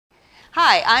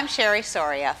Hi, I'm Sherry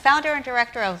Soria, founder and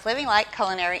director of Living Light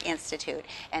Culinary Institute,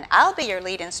 and I'll be your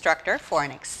lead instructor for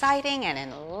an exciting and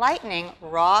enlightening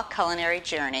raw culinary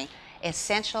journey,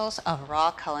 Essentials of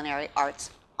Raw Culinary Arts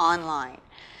Online.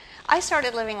 I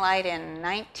started Living Light in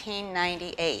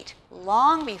 1998,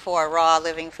 long before raw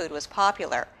living food was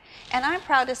popular, and I'm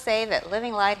proud to say that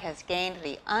Living Light has gained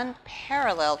the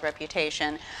unparalleled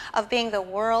reputation of being the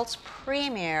world's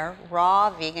premier raw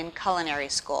vegan culinary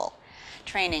school,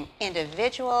 training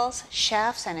individuals,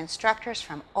 chefs, and instructors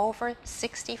from over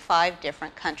 65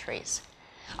 different countries.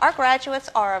 Our graduates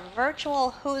are a virtual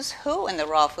who's who in the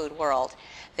raw food world.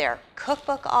 They're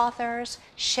cookbook authors,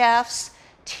 chefs,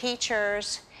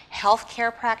 teachers,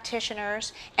 healthcare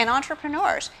practitioners, and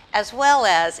entrepreneurs, as well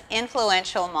as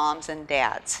influential moms and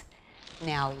dads.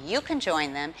 Now you can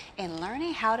join them in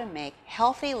learning how to make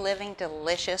healthy living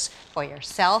delicious for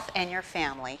yourself and your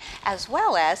family, as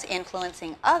well as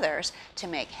influencing others to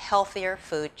make healthier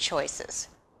food choices.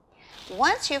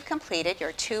 Once you've completed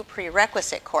your 2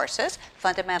 prerequisite courses,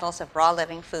 Fundamentals of Raw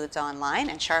Living Foods Online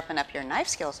and Sharpen Up Your Knife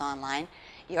Skills Online,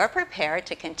 you're prepared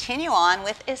to continue on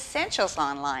with Essentials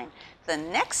Online, the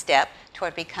next step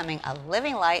toward becoming a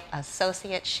Living Light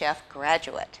Associate Chef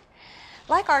graduate.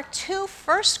 Like our 2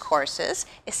 first courses,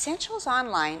 Essentials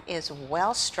Online is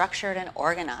well structured and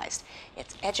organized.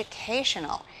 It's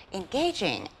educational,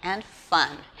 engaging, and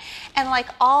fun. And like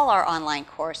all our online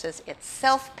courses, it's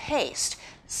self-paced,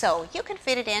 so you can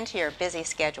fit it into your busy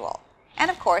schedule.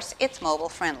 And of course, it's mobile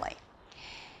friendly.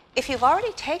 If you've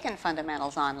already taken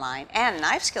Fundamentals Online and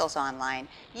Knife Skills Online,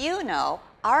 you know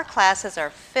our classes are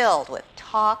filled with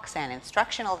talks and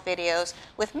instructional videos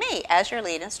with me as your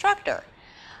lead instructor.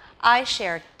 I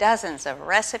share dozens of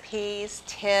recipes,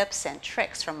 tips, and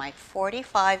tricks from my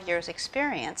 45 years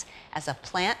experience as a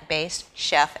plant-based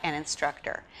chef and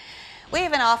instructor. We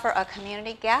even offer a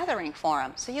community gathering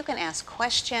forum so you can ask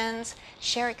questions,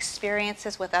 share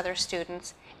experiences with other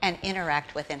students, and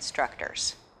interact with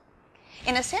instructors.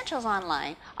 In Essentials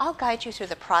Online, I'll guide you through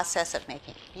the process of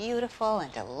making beautiful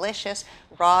and delicious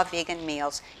raw vegan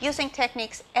meals using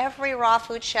techniques every raw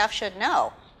food chef should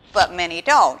know, but many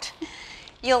don't.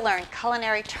 You'll learn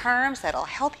culinary terms that'll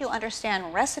help you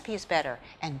understand recipes better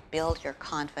and build your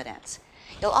confidence.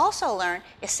 You'll also learn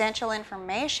essential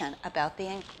information about the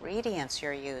ingredients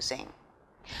you're using.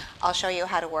 I'll show you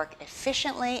how to work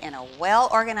efficiently in a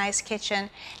well-organized kitchen,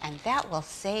 and that will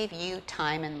save you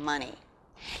time and money.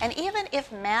 And even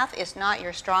if math is not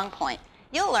your strong point,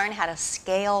 you'll learn how to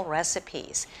scale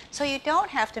recipes so you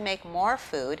don't have to make more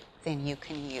food than you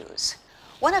can use.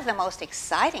 One of the most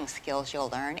exciting skills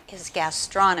you'll learn is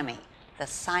gastronomy, the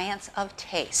science of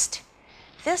taste.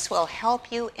 This will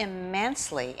help you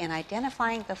immensely in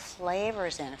identifying the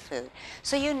flavors in food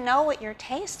so you know what you're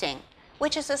tasting,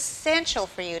 which is essential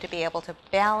for you to be able to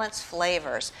balance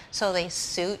flavors so they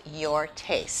suit your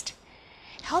taste.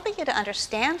 Helping you to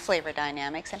understand flavor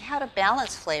dynamics and how to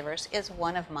balance flavors is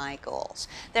one of my goals.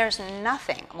 There's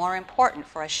nothing more important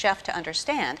for a chef to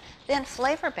understand than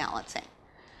flavor balancing.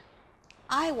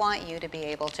 I want you to be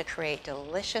able to create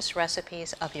delicious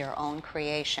recipes of your own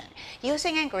creation,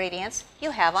 using ingredients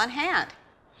you have on hand.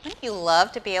 Wouldn't you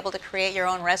love to be able to create your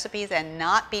own recipes and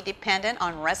not be dependent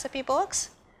on recipe books?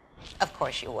 Of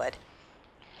course you would.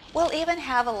 We'll even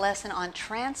have a lesson on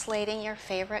translating your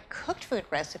favorite cooked food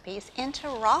recipes into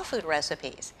raw food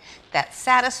recipes that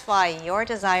satisfy your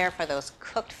desire for those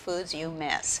cooked foods you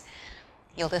miss.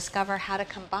 You'll discover how to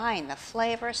combine the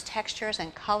flavors, textures,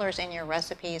 and colors in your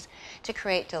recipes to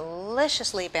create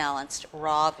deliciously balanced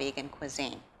raw vegan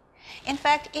cuisine. In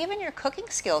fact, even your cooking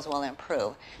skills will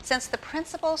improve, since the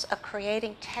principles of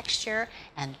creating texture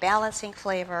and balancing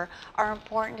flavor are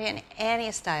important in any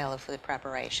style of food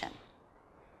preparation.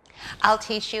 I'll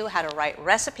teach you how to write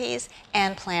recipes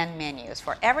and plan menus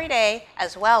for every day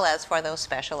as well as for those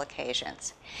special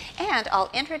occasions. And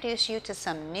I'll introduce you to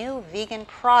some new vegan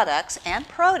products and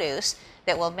produce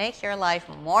that will make your life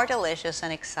more delicious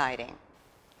and exciting.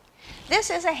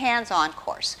 This is a hands-on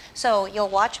course, so you'll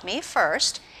watch me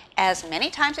first as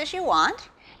many times as you want,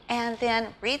 and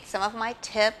then read some of my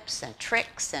tips and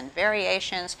tricks and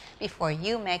variations before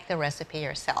you make the recipe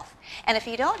yourself. And if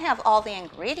you don't have all the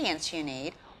ingredients you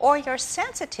need, or you're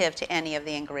sensitive to any of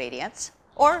the ingredients,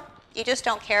 or you just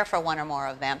don't care for one or more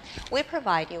of them, we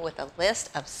provide you with a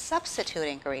list of substitute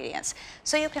ingredients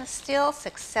so you can still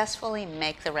successfully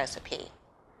make the recipe.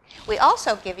 We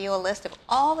also give you a list of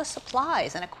all the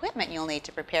supplies and equipment you'll need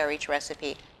to prepare each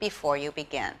recipe before you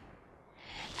begin.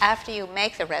 After you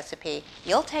make the recipe,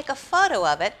 you'll take a photo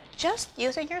of it just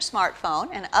using your smartphone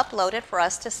and upload it for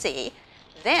us to see.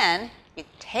 Then you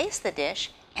taste the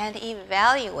dish and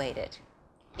evaluate it.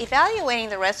 Evaluating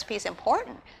the recipe is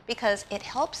important because it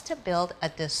helps to build a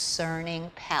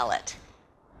discerning palate.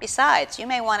 Besides, you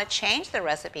may want to change the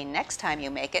recipe next time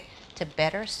you make it to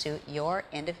better suit your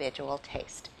individual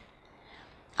taste.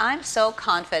 I'm so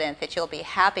confident that you'll be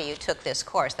happy you took this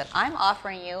course that I'm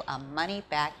offering you a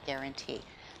money-back guarantee.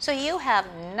 So you have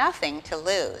nothing to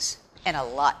lose and a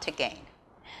lot to gain.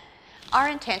 Our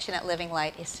intention at Living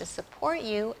Light is to support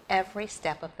you every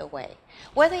step of the way.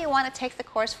 Whether you want to take the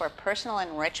course for personal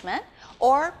enrichment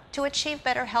or to achieve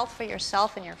better health for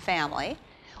yourself and your family,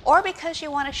 or because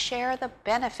you want to share the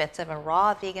benefits of a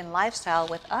raw vegan lifestyle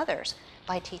with others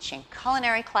by teaching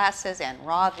culinary classes and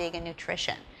raw vegan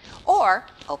nutrition, or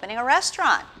opening a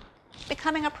restaurant,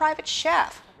 becoming a private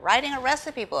chef, writing a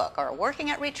recipe book, or working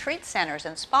at retreat centers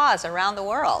and spas around the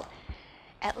world.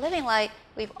 At Living Light,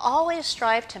 we've always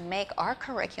strived to make our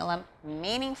curriculum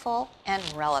meaningful and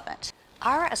relevant.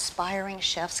 Our aspiring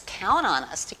chefs count on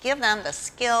us to give them the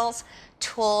skills,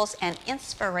 tools, and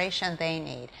inspiration they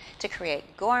need to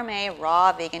create gourmet,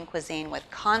 raw vegan cuisine with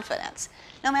confidence,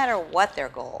 no matter what their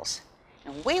goals.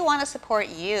 And we want to support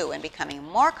you in becoming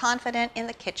more confident in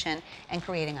the kitchen and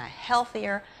creating a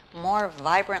healthier, more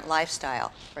vibrant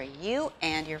lifestyle for you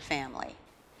and your family.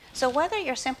 So whether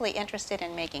you're simply interested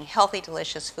in making healthy,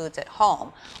 delicious foods at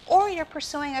home, or you're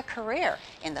pursuing a career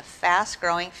in the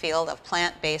fast-growing field of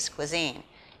plant-based cuisine,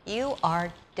 you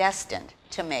are destined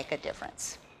to make a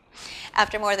difference.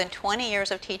 After more than 20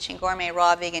 years of teaching gourmet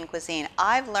raw vegan cuisine,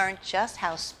 I've learned just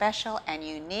how special and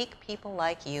unique people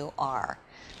like you are,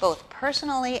 both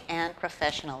personally and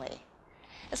professionally.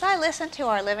 As I listen to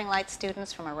our Living Light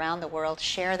students from around the world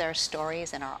share their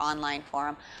stories in our online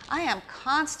forum, I am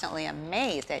constantly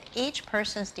amazed at each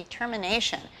person's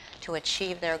determination to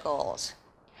achieve their goals.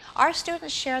 Our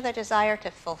students share their desire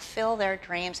to fulfill their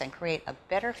dreams and create a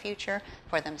better future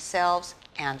for themselves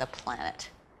and the planet.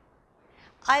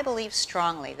 I believe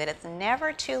strongly that it's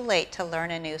never too late to learn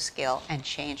a new skill and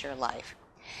change your life,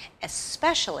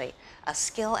 especially a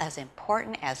skill as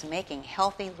important as making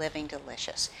healthy living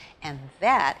delicious. And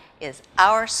that is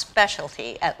our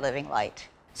specialty at Living Light.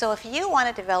 So if you want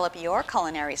to develop your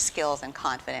culinary skills and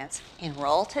confidence,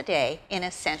 enroll today in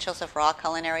Essentials of Raw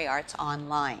Culinary Arts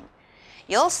online.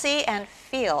 You'll see and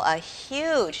feel a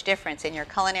huge difference in your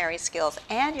culinary skills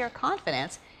and your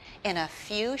confidence in a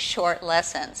few short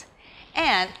lessons.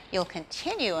 And you'll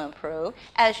continue to improve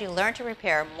as you learn to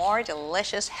prepare more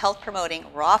delicious,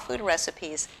 health-promoting raw food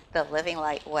recipes the Living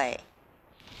Light way.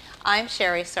 I'm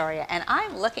Sherry Soria, and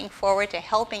I'm looking forward to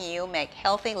helping you make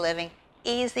healthy living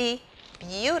easy,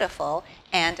 beautiful,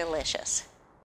 and delicious.